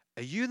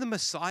 are you the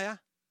Messiah?"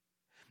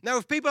 Now,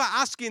 if people are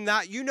asking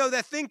that, you know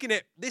they're thinking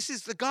it. This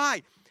is the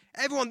guy.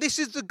 Everyone, this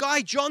is the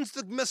guy. John's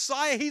the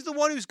Messiah. He's the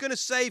one who's going to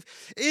save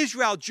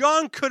Israel.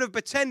 John could have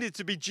pretended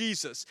to be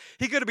Jesus.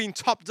 He could have been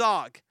top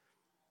dog.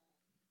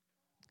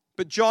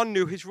 But John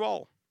knew his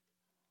role.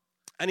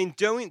 And in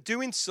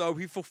doing so,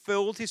 he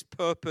fulfilled his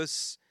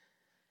purpose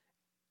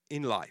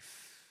in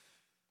life.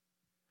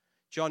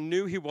 John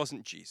knew he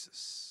wasn't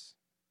Jesus.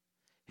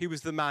 He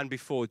was the man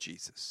before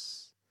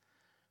Jesus.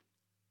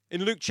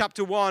 In Luke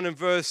chapter 1 and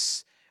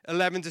verse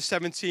 11 to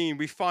 17,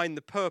 we find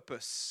the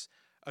purpose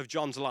of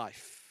John's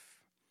life.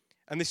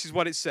 And this is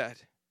what it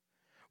said.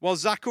 While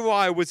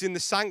Zechariah was in the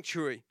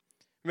sanctuary,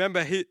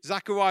 remember,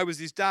 Zechariah was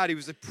his dad, he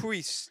was a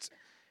priest.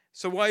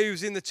 So while he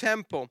was in the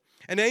temple,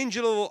 an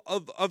angel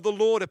of the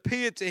Lord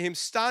appeared to him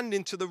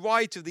standing to the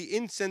right of the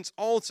incense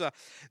altar.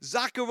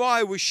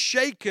 Zechariah was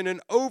shaken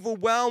and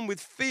overwhelmed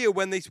with fear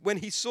when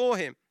he saw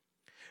him.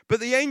 But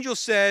the angel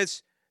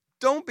says,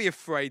 "Don't be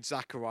afraid,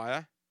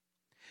 Zechariah.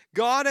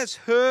 God has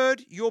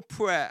heard your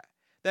prayer."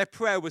 Their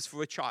prayer was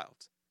for a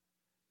child.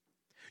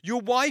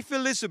 "Your wife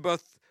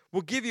Elizabeth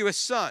will give you a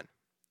son,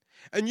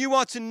 and you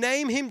are to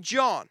name him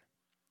John.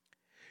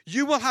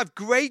 You will have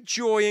great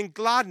joy and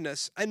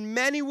gladness, and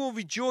many will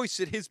rejoice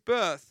at his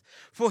birth,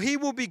 for he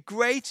will be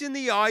great in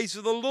the eyes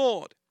of the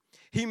Lord.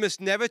 He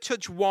must never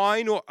touch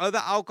wine or other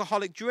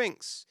alcoholic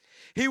drinks.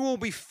 He will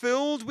be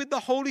filled with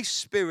the Holy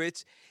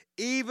Spirit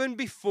even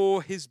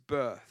before his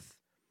birth.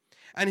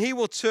 And he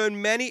will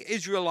turn many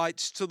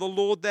Israelites to the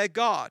Lord their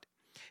God.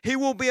 He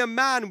will be a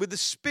man with the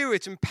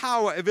spirit and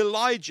power of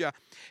Elijah.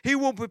 He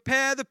will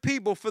prepare the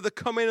people for the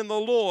coming of the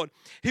Lord.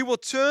 He will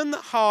turn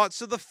the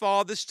hearts of the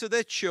fathers to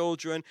their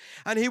children,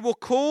 and he will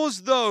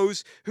cause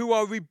those who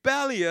are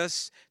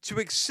rebellious to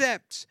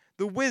accept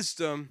the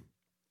wisdom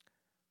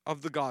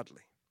of the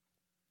godly."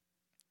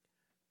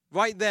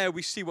 Right there,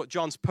 we see what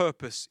John's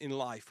purpose in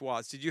life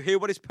was. Did you hear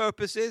what his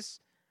purpose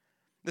is?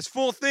 There's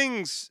 4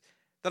 things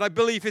that I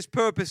believe his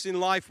purpose in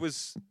life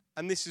was,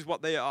 and this is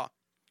what they are.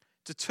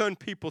 To turn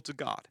people to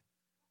God.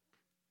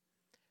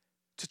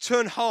 To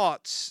turn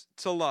hearts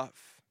to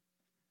love.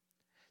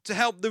 To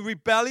help the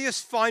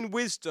rebellious find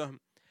wisdom.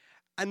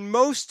 And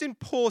most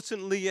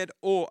importantly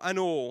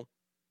all,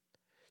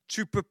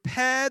 to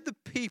prepare the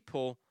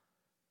people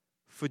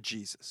for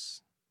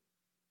Jesus.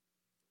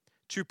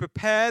 To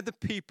prepare the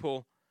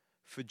people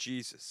for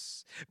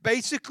Jesus.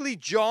 Basically,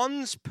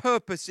 John's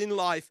purpose in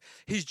life,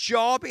 his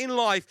job in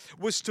life,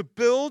 was to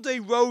build a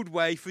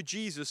roadway for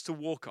Jesus to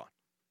walk on.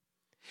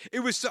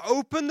 It was to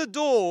open the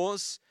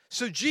doors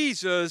so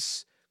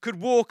Jesus could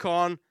walk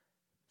on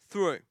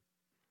through.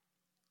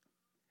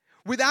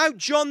 Without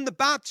John the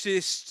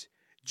Baptist,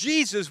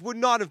 Jesus would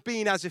not have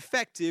been as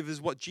effective as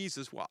what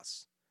Jesus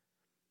was.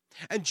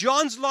 And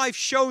John's life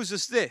shows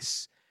us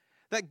this,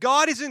 that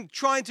God isn't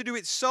trying to do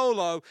it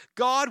solo.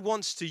 God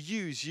wants to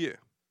use you.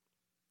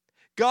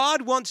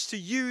 God wants to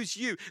use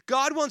you.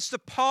 God wants to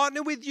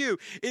partner with you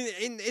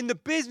in the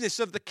business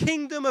of the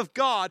kingdom of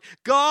God.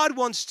 God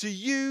wants to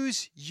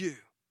use you.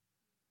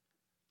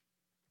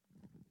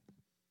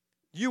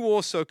 You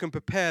also can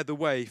prepare the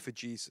way for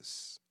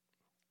Jesus.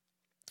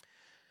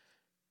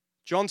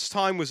 John's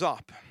time was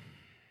up.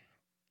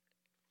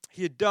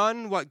 He had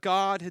done what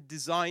God had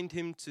designed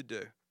him to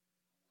do.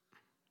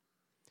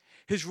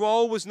 His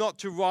role was not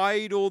to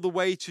ride all the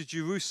way to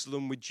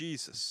Jerusalem with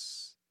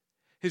Jesus.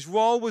 His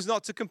role was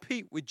not to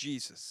compete with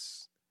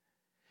Jesus.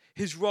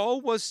 His role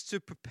was to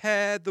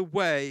prepare the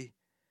way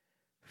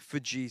for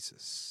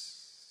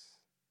Jesus.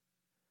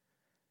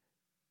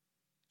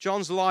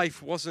 John's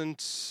life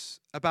wasn't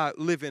about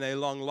living a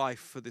long life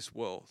for this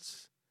world.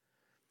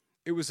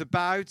 It was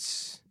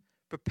about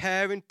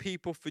preparing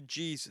people for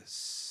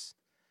Jesus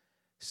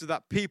so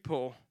that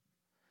people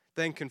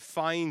then can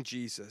find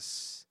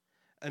Jesus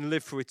and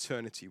live for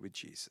eternity with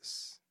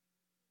Jesus.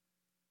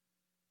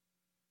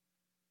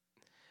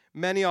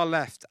 Many are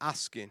left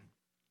asking,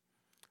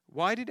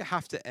 why did it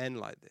have to end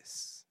like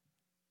this?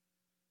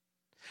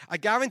 I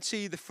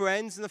guarantee the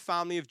friends and the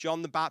family of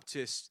John the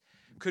Baptist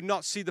could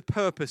not see the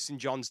purpose in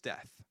John's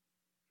death.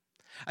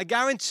 I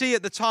guarantee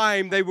at the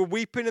time they were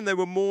weeping and they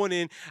were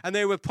mourning, and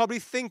they were probably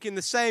thinking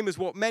the same as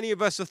what many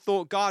of us have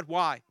thought. God,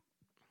 why?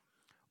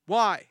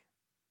 Why?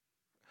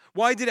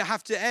 Why did it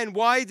have to end?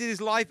 Why did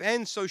his life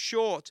end so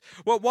short?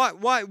 Well,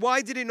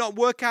 why did it not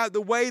work out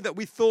the way that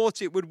we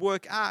thought it would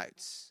work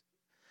out?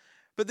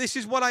 But this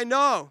is what I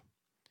know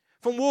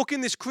from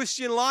walking this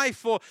Christian life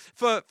for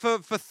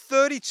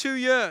 32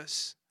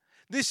 years.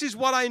 This is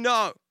what I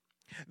know.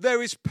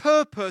 There is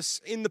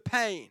purpose in the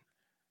pain.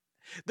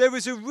 There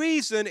is a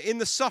reason in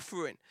the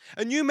suffering.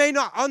 And you may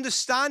not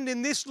understand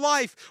in this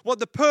life what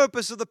the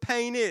purpose of the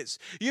pain is.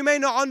 You may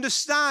not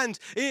understand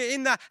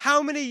in that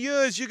how many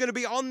years you're going to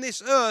be on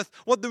this earth,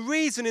 what the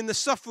reason in the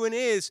suffering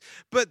is.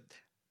 But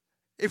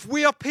if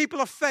we are people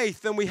of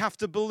faith, then we have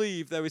to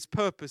believe there is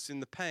purpose in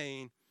the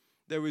pain.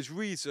 There is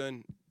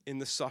reason in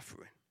the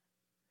suffering.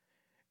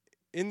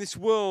 In this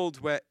world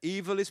where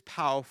evil is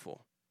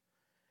powerful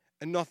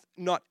and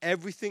not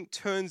everything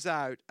turns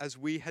out as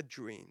we had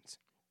dreamed,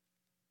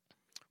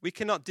 we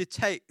cannot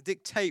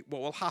dictate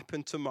what will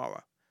happen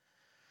tomorrow.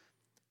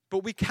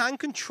 But we can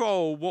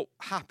control what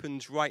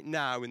happens right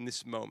now in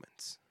this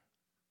moment.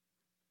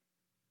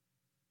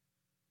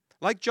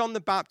 Like John the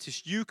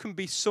Baptist, you can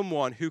be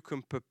someone who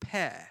can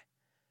prepare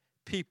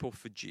people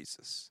for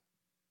Jesus.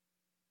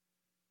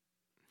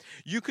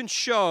 You can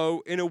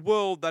show in a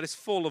world that is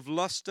full of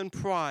lust and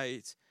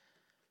pride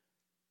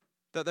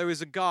that there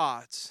is a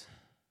God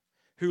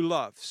who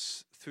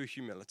loves through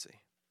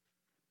humility.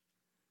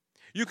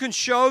 You can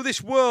show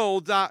this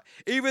world that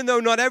even though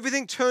not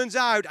everything turns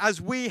out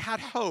as we had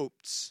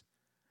hoped,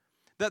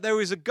 that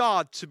there is a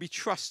God to be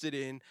trusted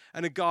in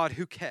and a God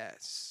who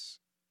cares.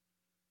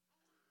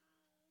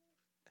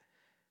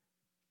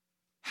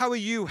 How are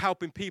you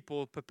helping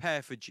people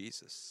prepare for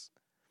Jesus?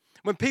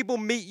 When people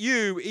meet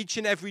you each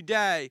and every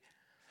day,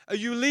 are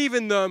you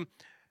leaving them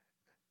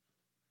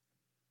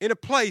in a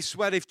place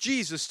where if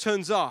Jesus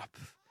turns up,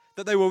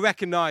 that they will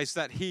recognize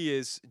that he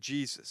is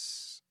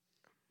Jesus?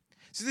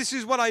 So this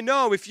is what I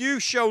know. If you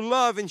show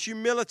love and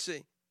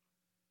humility,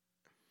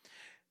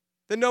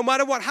 then no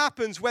matter what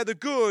happens, whether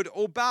good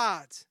or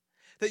bad,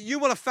 that you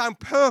will have found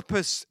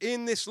purpose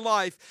in this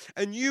life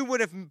and you would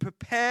have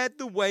prepared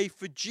the way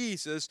for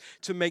Jesus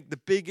to make the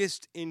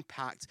biggest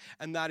impact.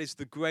 And that is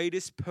the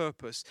greatest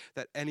purpose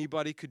that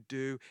anybody could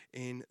do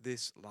in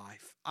this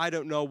life. I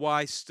don't know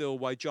why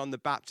John the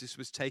Baptist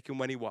was taken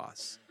when he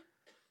was,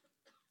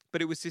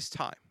 but it was his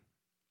time.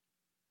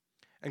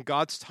 And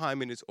God's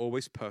timing is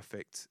always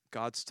perfect.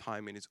 God's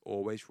timing is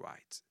always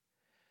right.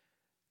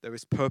 There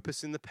is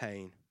purpose in the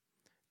pain.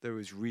 There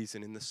is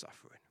reason in the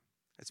suffering.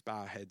 Let's bow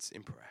our heads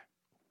in prayer.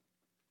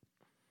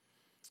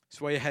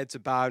 So while your heads are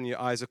bowed and your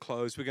eyes are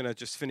closed, we're going to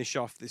just finish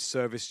off this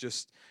service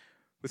just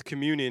with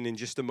communion in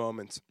just a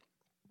moment.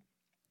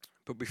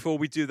 But before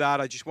we do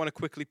that, I just want to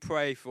quickly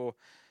pray for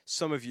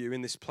some of you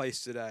in this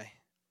place today.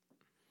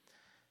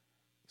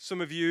 Some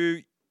of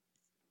you,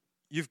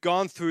 you've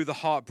gone through the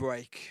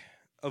heartbreak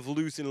of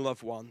losing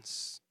loved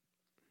ones.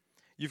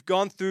 You've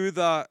gone through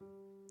the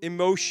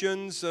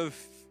emotions of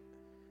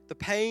the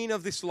pain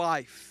of this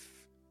life.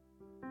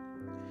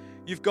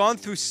 You've gone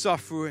through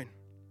suffering.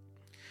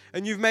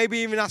 And you've maybe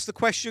even asked the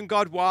question,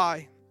 God,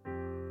 why?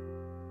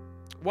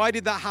 Why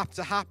did that have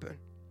to happen?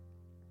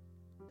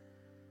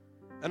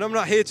 And I'm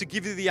not here to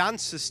give you the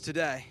answers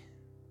today.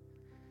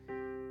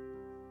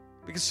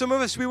 Because some of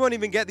us, we won't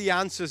even get the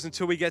answers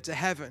until we get to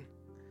heaven.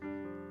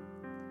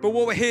 But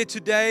what we're here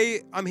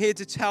today, I'm here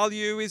to tell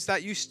you is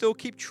that you still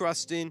keep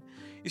trusting,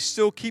 you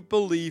still keep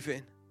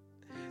believing.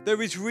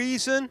 There is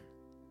reason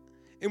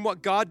in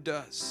what God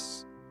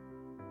does.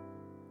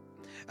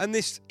 And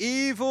this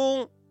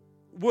evil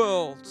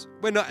world,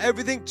 where not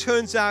everything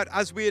turns out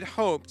as we had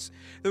hoped,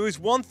 there is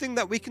one thing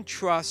that we can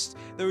trust,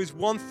 there is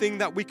one thing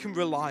that we can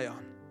rely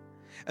on.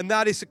 And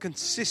that is a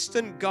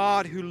consistent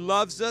God who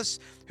loves us,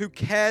 who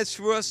cares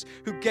for us,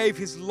 who gave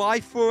his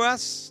life for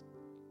us,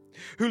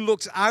 who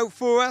looks out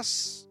for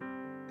us,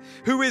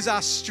 who is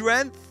our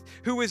strength,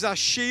 who is our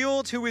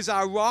shield, who is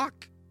our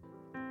rock.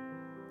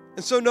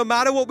 And so no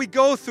matter what we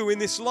go through in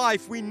this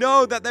life, we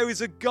know that there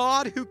is a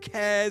God who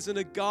cares and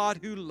a God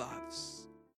who loves.